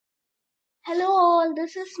Hello all,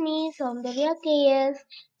 this is me, Sowndharayaa KS.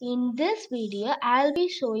 In this video, I'll be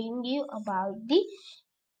showing you about the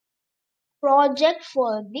project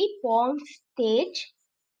for the pong stage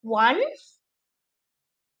 1.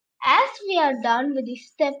 As we are done with the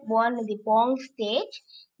step 1 of the pong stage,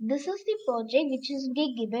 this is the project which is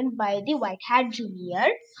given by the White Hat Junior.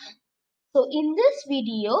 So in this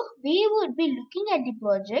video, we would be looking at the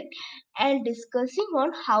project and discussing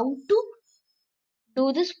on how to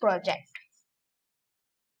do this project.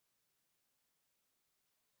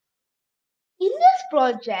 In this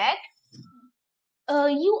project,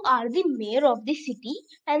 you are the mayor of the city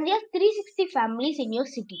and there are 360 families in your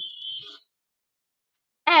city,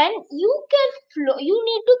 and you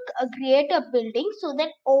need to create a building so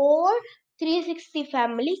that all 360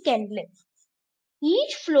 family can live.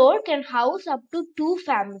 Each floor can house up to 2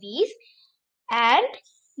 families, and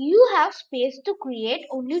you have space to create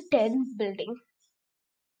only 10 buildings.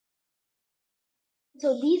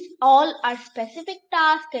 So these all are specific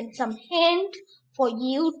tasks and some hints for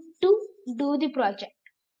you to do the project.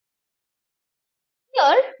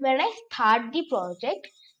 Here, when I start the project,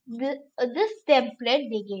 this template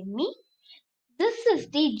they gave me. This is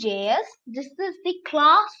the JS. This is the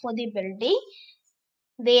class for the building.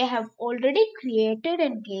 They have already created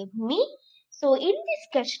and gave me. So in the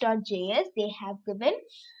sketch.js, they have given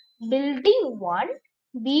building 1,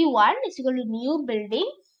 B1 is equal to new building,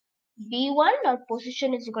 B1 dot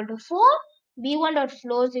position is equal to 4, B1 dot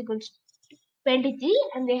flow is equal to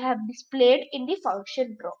 23, and they have displayed in the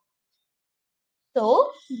function row.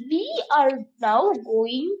 So we are now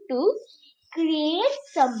going to create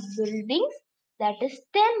some buildings, that is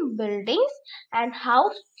 10 buildings, and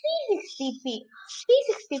house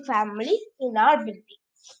 360 families in our building.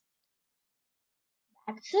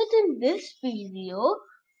 That's it in this video.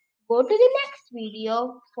 Go to the next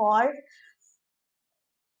video for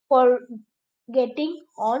getting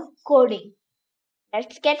on coding.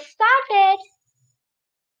 Let's get started.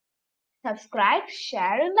 Subscribe,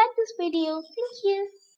 share and like this video. Thank you.